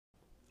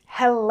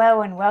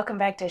Hello and welcome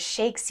back to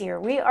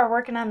Shakesyear. We are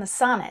working on the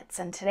sonnets,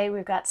 and today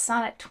we've got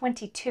Sonnet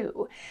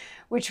 22,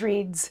 which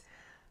reads,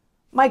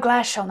 "My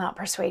glass shall not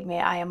persuade me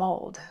I am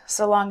old,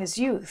 so long as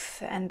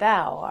youth and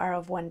thou are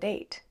of one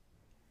date.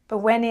 But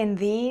when in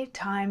thee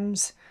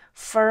time's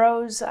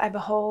furrows I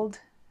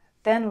behold,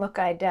 then look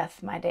I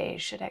death my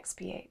days should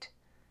expiate.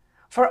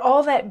 For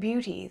all that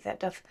beauty that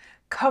doth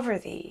cover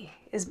thee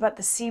is but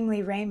the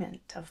seemly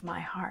raiment of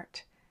my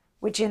heart,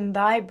 which in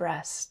thy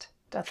breast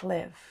doth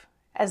live,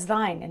 as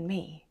thine in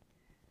me.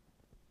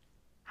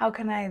 How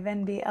can I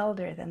then be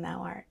elder than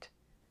thou art?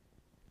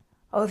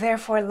 O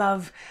therefore,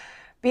 love,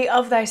 be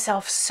of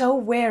thyself so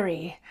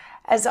wary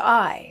as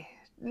I,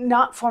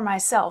 not for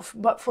myself,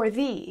 but for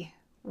thee,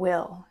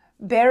 will,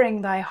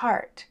 bearing thy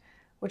heart,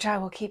 which I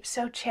will keep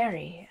so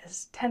chary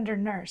as tender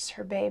nurse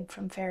her babe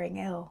from faring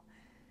ill.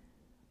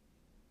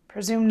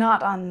 Presume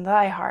not on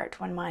thy heart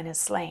when mine is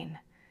slain.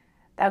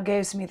 Thou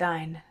gavest me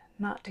thine,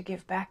 not to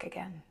give back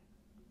again."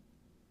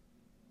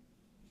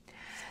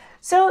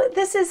 So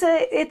this is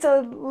it's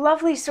a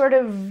lovely sort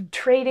of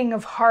trading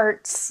of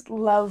hearts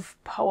love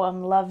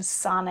poem, love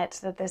sonnet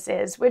that this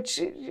is,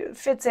 which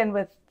fits in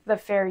with the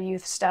fair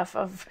youth stuff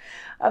of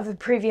the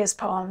previous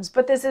poems.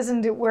 But this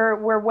isn't,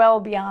 we're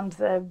well beyond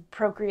the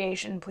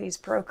procreation, please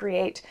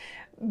procreate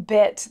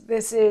bit.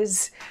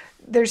 There's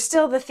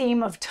still the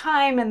theme of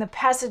time and the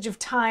passage of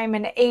time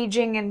and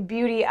aging and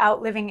beauty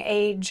outliving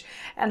age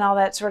and all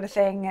that sort of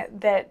thing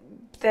that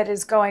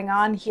is going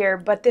on here,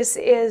 but this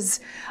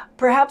is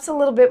perhaps a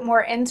little bit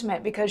more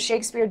intimate because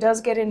Shakespeare does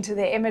get into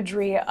the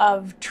imagery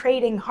of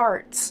trading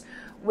hearts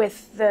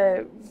with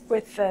the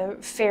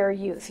fair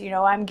youth. You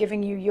know, I'm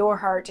giving you your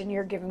heart and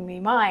you're giving me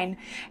mine.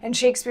 And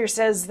Shakespeare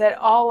says that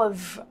all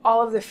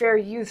of the fair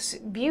youth's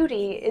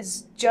beauty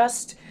is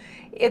just,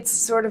 it's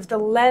sort of the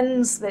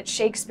lens that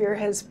Shakespeare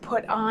has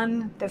put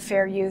on the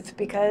fair youth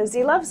because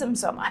he loves him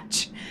so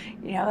much.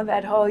 You know,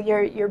 that whole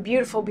you're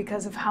beautiful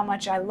because of how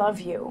much I love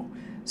you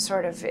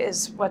sort of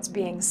is what's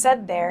being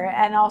said there,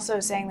 and also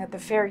saying that the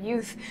fair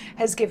youth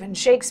has given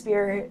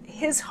Shakespeare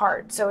his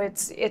heart. So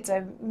it's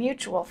a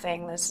mutual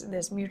thing,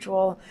 this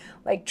mutual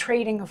like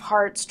trading of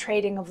hearts,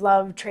 trading of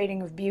love,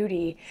 trading of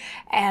beauty.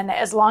 And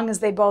as long as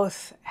they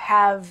both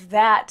have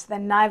that,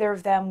 then neither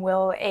of them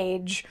will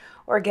age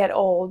or get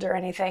old or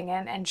anything.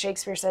 And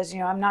Shakespeare says, you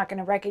know, I'm not going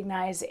to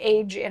recognize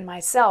age in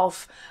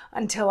myself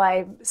until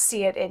I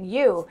see it in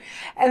you.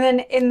 And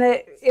then in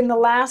the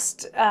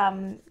last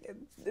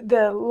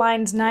the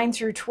lines 9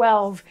 through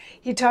 12,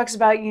 he talks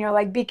about, you know,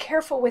 like, be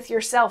careful with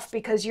yourself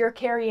because you're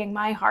carrying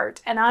my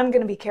heart, and I'm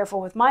going to be careful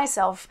with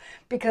myself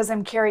because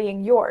I'm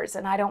carrying yours,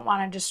 and I don't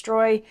want to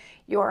destroy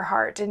your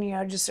heart. And, you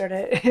know, just sort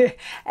of,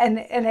 and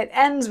it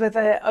ends with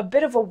a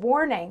bit of a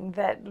warning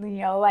that,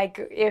 you know, like,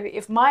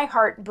 if my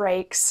heart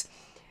breaks,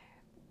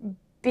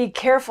 be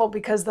careful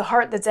because the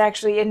heart that's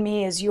actually in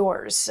me is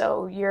yours.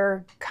 So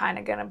you're kind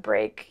of going to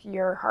break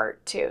your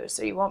heart too.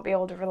 So you won't be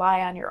able to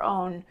rely on your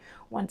own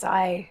once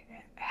I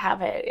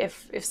have it,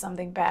 if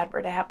something bad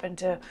were to happen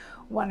to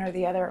one or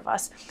the other of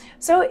us.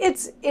 So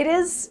it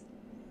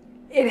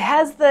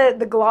has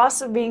the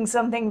gloss of being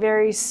something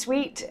very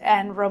sweet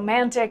and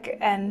romantic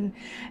and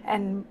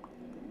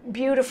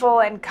beautiful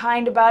and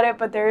kind about it,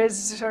 but there is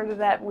sort of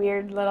that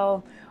weird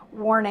little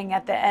warning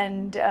at the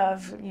end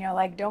of, you know,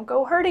 like, don't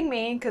go hurting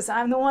me because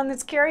I'm the one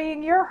that's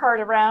carrying your heart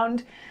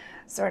around,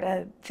 sort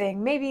of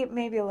thing. Maybe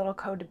a little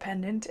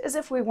codependent, as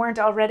if we weren't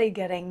already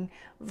getting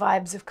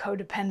vibes of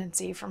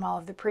codependency from all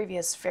of the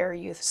previous fair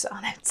youth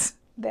sonnets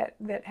that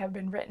have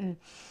been written.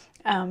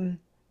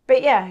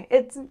 But yeah,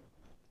 it's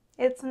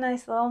a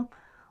nice little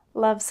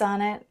love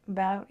sonnet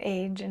about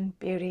age and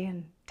beauty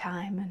and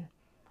time and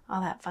all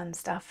that fun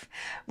stuff.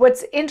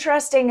 What's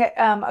interesting,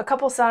 a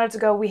couple sonnets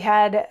ago, we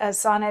had a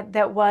sonnet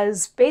that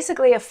was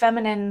basically a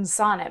feminine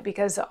sonnet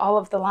because all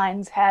of the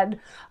lines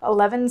had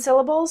 11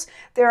 syllables.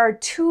 There are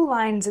 2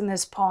 lines in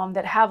this poem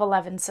that have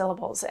 11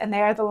 syllables, and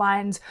they are the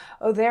lines,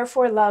 "O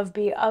therefore, love,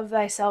 be of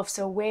thyself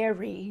so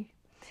wary,"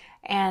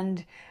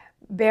 and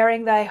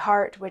 "bearing thy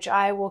heart, which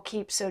I will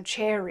keep so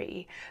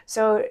chary."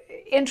 So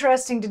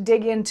interesting to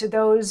dig into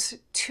those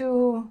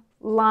 2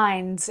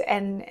 lines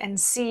and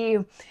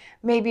see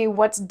maybe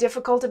what's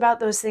difficult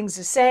about those things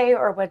to say,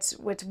 or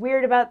what's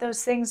weird about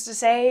those things to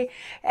say.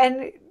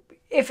 And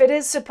if it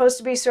is supposed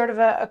to be sort of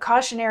a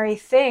cautionary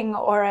thing,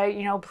 or a,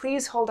 you know,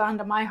 please hold on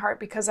to my heart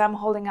because I'm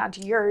holding on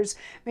to yours,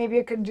 maybe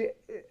it could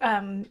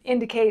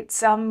indicate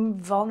some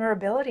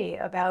vulnerability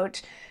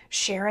about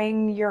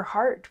sharing your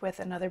heart with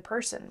another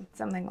person,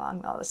 something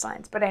along those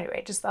lines. But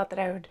anyway, just thought that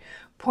I would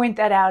point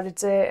that out.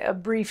 It's a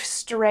brief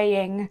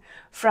straying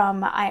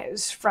from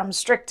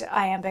strict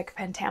iambic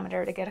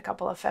pentameter to get a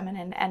couple of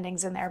feminine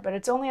endings in there, but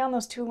it's only on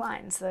those 2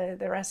 lines. The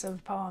rest of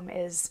the poem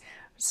is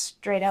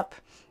straight up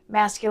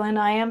masculine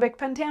iambic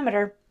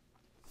pentameter.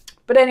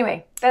 But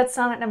anyway, that's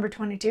sonnet number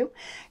 22.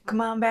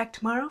 Come on back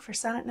tomorrow for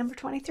sonnet number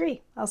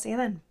 23. I'll see you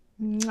then.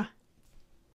 Mwah.